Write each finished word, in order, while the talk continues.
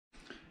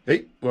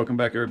Hey, welcome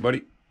back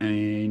everybody.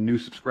 Any new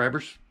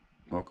subscribers?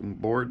 Welcome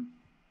aboard.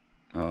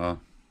 What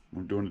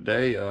I'm doing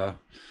today,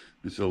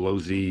 this is a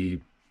Losi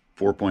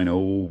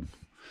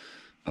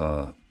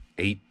 4.0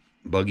 8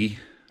 buggy.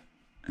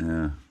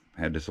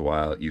 Had this a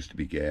while. It used to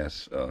be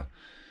gas.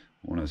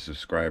 One of the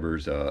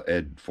subscribers,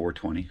 Ed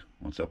 420.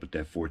 What's up with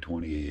that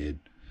 420, Ed?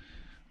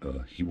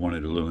 He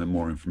wanted a little bit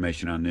more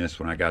information on this.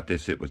 When I got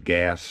this, it was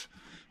gas.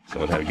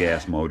 So it had a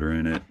gas motor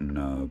in it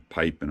and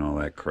pipe and all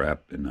that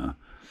crap. And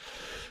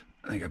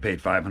I think I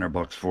paid 500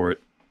 bucks for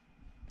it.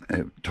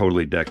 It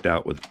totally decked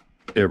out with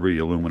every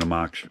aluminum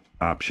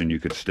option you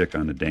could stick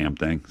on the damn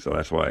thing. So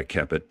that's why I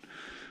kept it.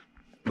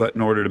 But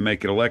in order to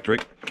make it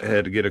electric, I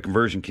had to get a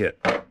conversion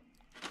kit.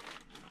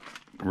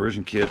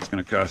 Conversion kit's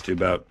going to cost you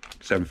about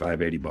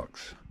 75, 80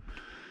 bucks.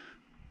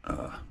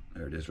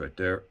 There it is right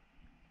there.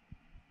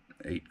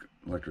 8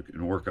 electric.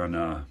 And work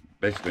on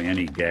basically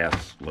any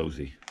gas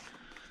Losi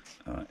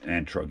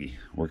and Truggy.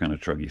 Work on the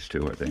Truggies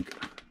too, I think.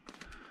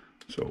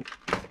 So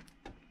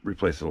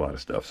replaced a lot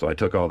of stuff. So I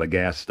took all the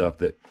gas stuff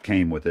that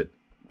came with it,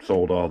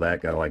 sold all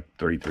that, got like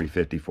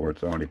 $33.50 for it.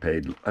 So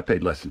I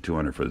paid less than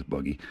 200 for this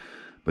buggy.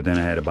 But then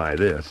I had to buy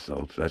this,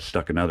 so that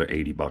stuck another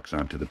 80 bucks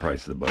onto the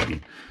price of the buggy.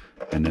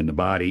 And then the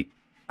body,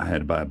 I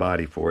had to buy a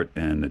body for it,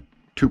 and the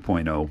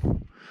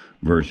 2.0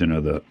 version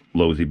of the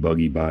Losi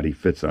buggy body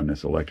fits on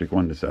this electric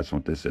one. That's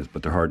what this is,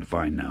 but they're hard to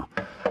find now.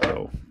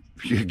 So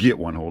if you get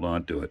one, hold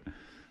on to it.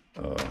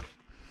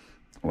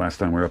 Last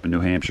time we were up in New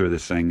Hampshire,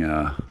 this thing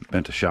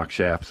bent a shock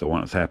shaft. So what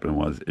was happening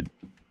was it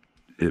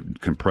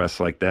compressed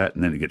like that,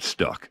 and then it gets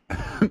stuck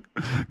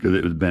because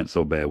it was bent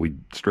so bad. We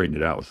straightened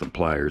it out with some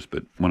pliers,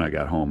 but when I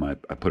got home, I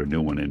put a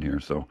new one in here.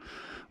 So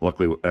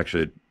luckily,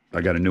 actually,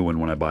 I got a new one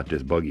when I bought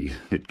this buggy.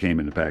 It came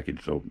in the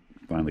package, so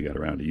finally got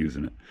around to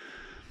using it.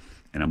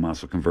 And I'm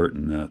also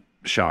converting the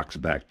shocks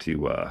back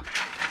to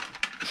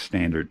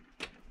standard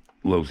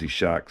Losi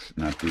shocks,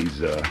 not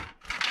these.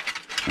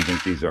 I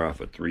think these are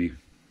off a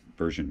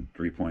version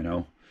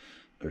 3.0.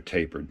 They're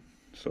tapered,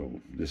 so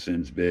this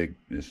end's big,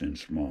 this end's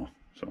small.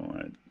 So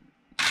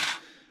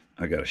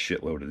I got a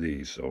shitload of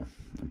these, so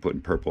I'm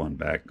putting purple on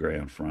back, gray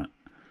on front.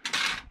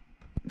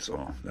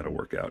 So that'll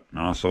work out. And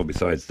also,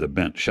 besides the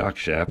bent shock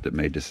shaft that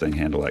made this thing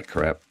handle like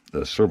crap,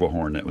 the servo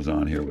horn that was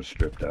on here was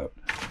stripped out.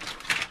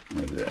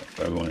 Look at that.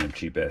 Probably one of them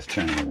cheap-ass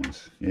China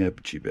ones.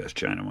 Yep, cheap-ass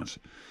China ones.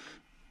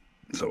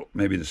 So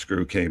maybe the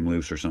screw came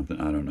loose or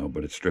something. I don't know,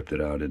 but it stripped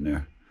it out in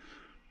there.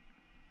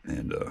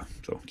 And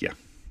so, yeah.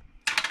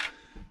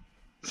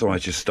 So I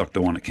just stuck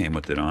the one that came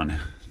with it on.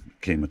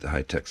 Came with the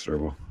high-tech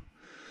servo.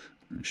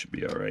 It should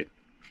be all right.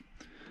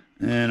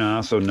 And I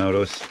also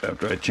noticed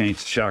after I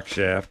changed the shock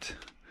shaft,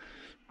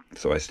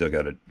 so I still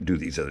got to do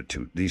these other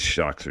two. These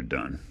shocks are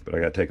done, but I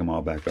got to take them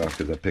all back off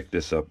because I picked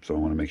this up, so I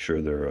want to make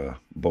sure they're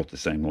both the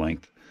same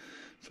length.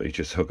 So you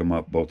just hook them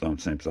up both on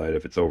the same side.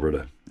 If it's over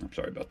to, I'm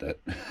sorry about that.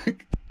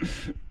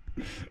 If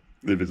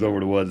it's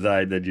over to one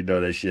side, then you know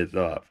that shit's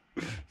off.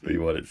 So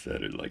you want it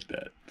centered like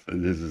that. So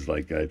this is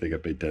like, I think I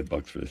paid 10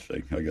 bucks for this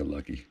thing. I got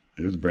lucky.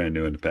 It was brand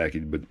new in the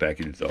package, but the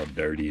package is all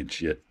dirty and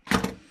shit.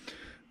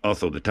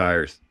 Also, the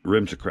tires,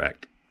 rims are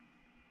cracked.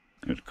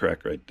 There's a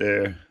crack right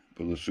there.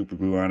 Put a little super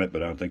glue on it,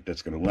 but I don't think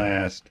that's going to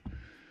last.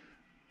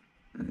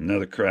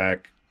 Another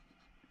crack.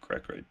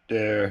 Crack right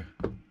there.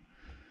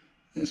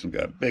 This one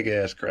got a big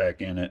ass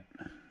crack in it.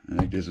 I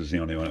think this was the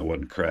only one that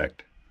wasn't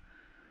cracked.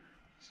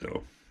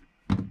 So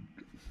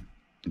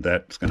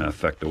that's going to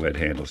affect the wet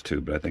handles too,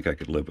 but I think I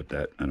could live with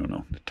that. I don't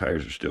know. The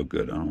tires are still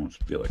good. I don't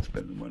feel like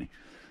spending money.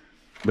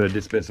 But I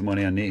did spend some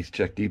money on these.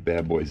 Check these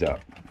bad boys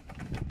out.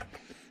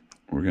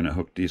 We're going to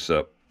hook these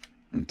up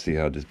and see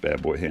how this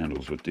bad boy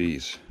handles with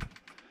these.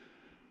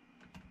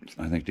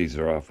 I think these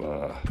are off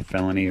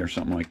Felony or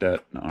something like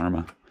that, the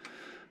Arma.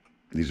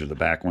 These are the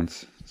back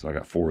ones. So I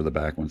got 4 of the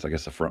back ones. I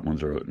guess the front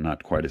ones are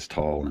not quite as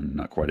tall and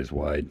not quite as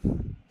wide.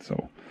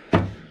 So,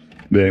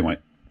 but anyway,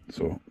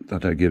 so I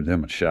thought I'd give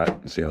them a shot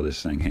and see how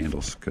this thing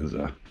handles. Because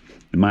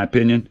in my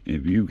opinion,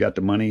 if you got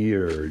the money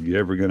or you're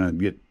ever going to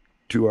get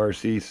 2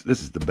 RCs,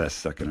 this is the best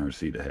second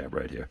RC to have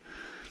right here.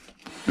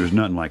 There's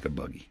nothing like a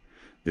buggy.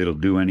 It'll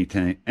do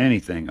anything a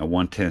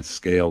 1/10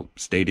 scale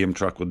stadium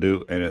truck will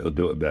do, and it'll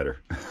do it better.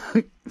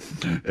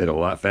 At a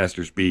lot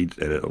faster speeds,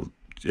 and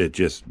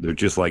they're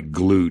just like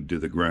glued to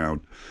the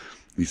ground.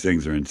 These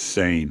things are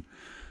insane.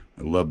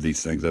 I love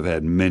these things. I've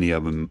had many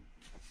of them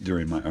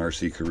during my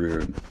RC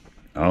career, and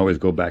I always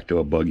go back to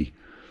a buggy.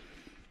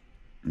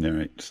 All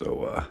right,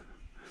 so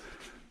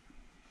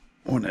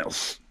what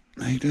else?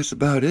 I think that's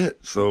about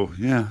it. So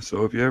yeah,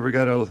 so if you ever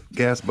got a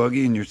gas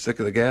buggy and you're sick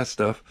of the gas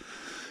stuff,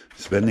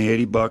 spend the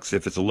 80 bucks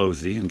if it's a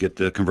Losi and get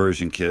the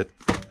conversion kit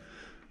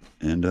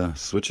and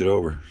switch it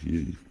over.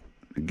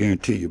 I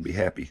guarantee you'll be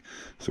happy.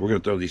 So we're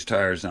going to throw these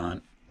tires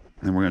on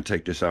and we're going to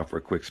take this out for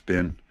a quick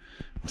spin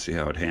and see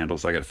how it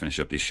handles. I got to finish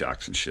up these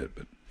shocks and shit,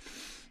 but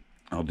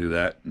I'll do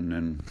that and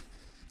then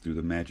do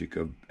the magic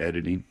of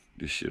editing.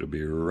 This shit will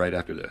be right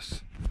after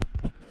this.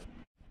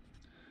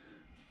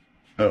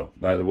 Oh,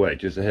 by the way,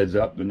 just a heads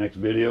up, the next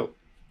video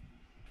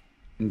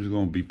is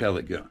going to be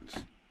pellet guns.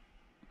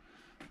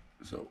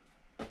 So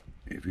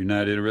If you're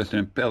not interested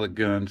in pellet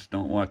guns,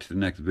 don't watch the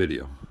next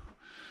video.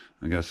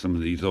 I got some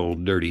of these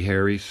old Dirty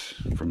Harrys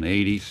from the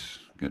 80s.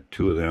 Got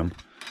 2 of them.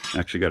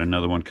 Actually got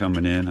another one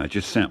coming in. I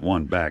just sent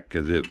one back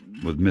because it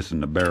was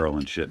missing the barrel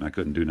and shit, and I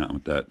couldn't do nothing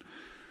with that.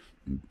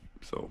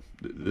 So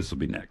this will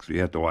be next. So you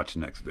have to watch the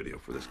next video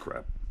for this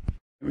crap.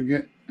 We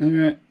get all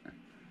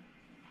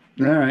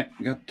right.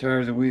 Got the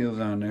tires and wheels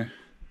on there.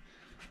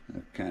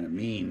 That's kind of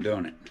mean,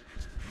 don't it?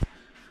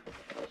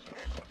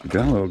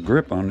 Got a little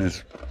grip on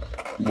this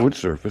wood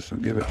surface. I'll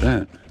give it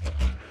that.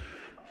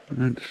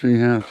 Let's see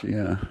how she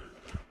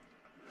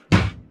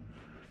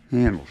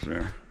handles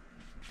there.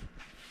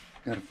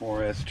 Got a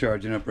 4S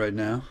charging up right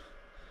now.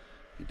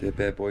 Get that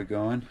bad boy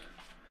going.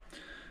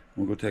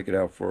 We'll go take it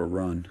out for a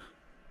run.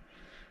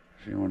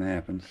 See what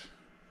happens.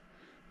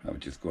 I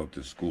would just go up to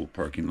the school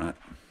parking lot.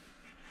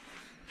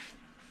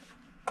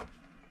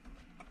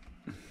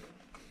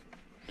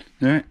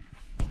 Alright.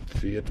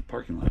 See you at the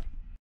parking lot.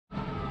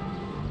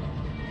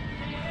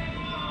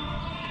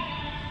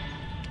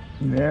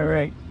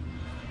 Alright.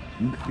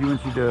 Let's see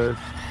what she does.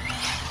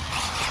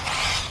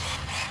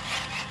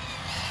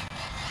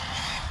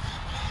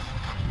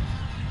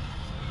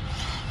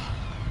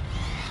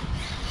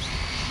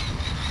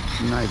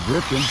 Nice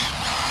drifting.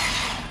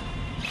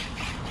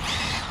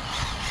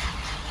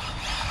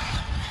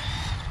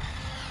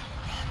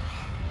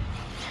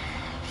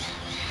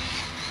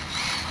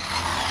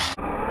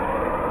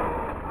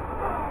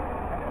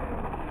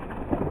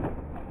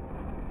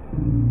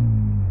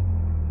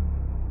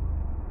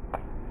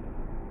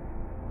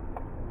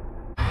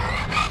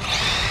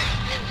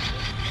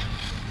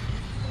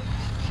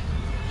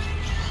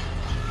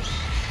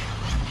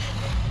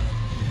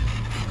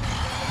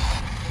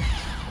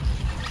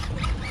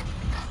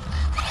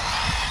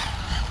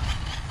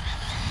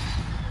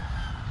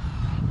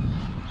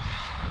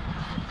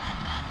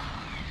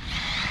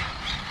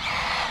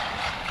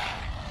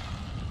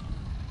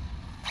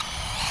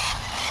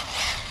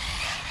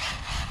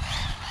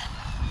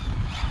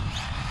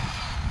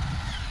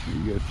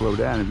 You gotta slow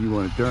down if you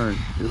want to turn.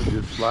 It'll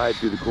just slide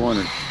through the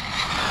corner.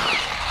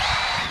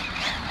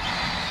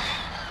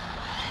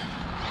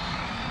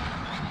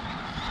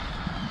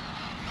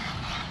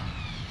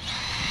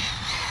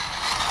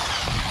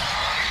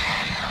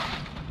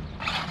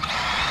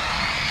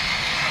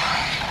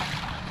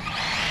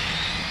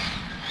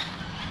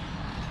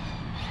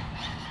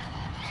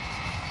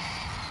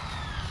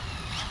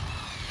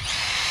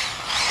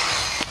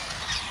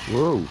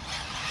 Whoa.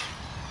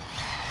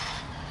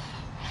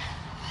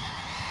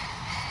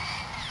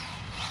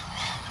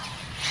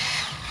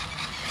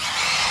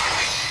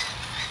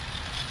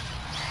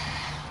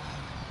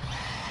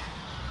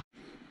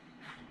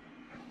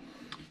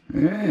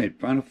 Alright,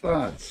 final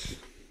thoughts.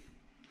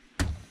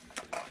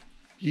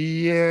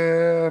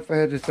 Yeah, if I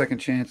had a second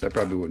chance, I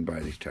probably wouldn't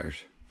buy these tires.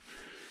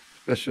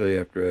 Especially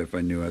if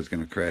I knew I was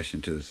going to crash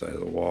into the side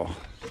of the wall.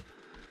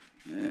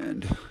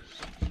 And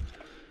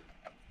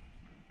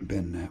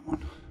bend that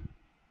one.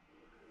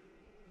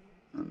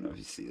 I don't know if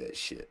you see that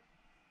shit.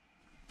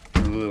 A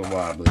little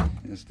wobbly.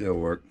 It still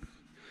work.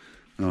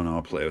 I don't know,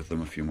 I'll play with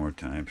them a few more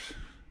times.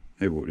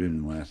 They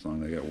didn't last long.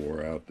 They got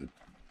wore out. The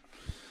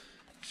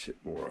shit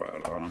wore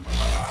out on them.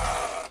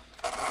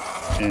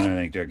 And I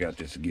think I got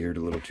this geared a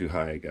little too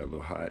high. It got a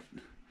little hot.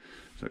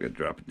 So I got to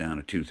drop it down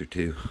a tooth or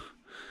two.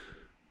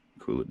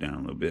 Cool it down a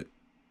little bit.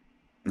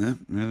 Yeah,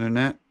 other than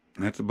that,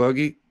 that's a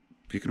Buggy.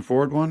 If you can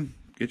afford one,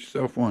 get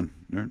yourself one.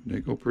 They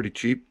go pretty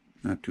cheap.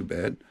 Not too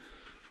bad.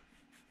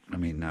 I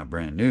mean, not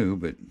brand new,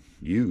 but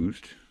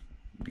used.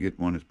 You get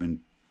one that's been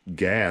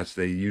gas.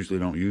 They usually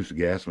don't use the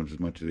gas ones as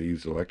much as they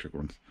use the electric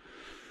ones.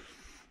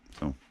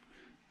 So,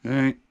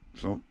 alright.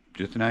 So,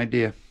 just an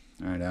idea.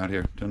 Alright, out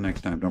here. Till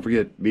next time. Don't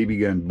forget,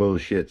 BB gun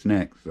bullshit's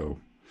next. So,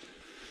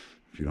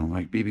 if you don't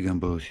like BB gun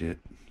bullshit,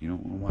 you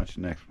don't want to watch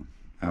the next one.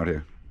 Out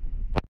here.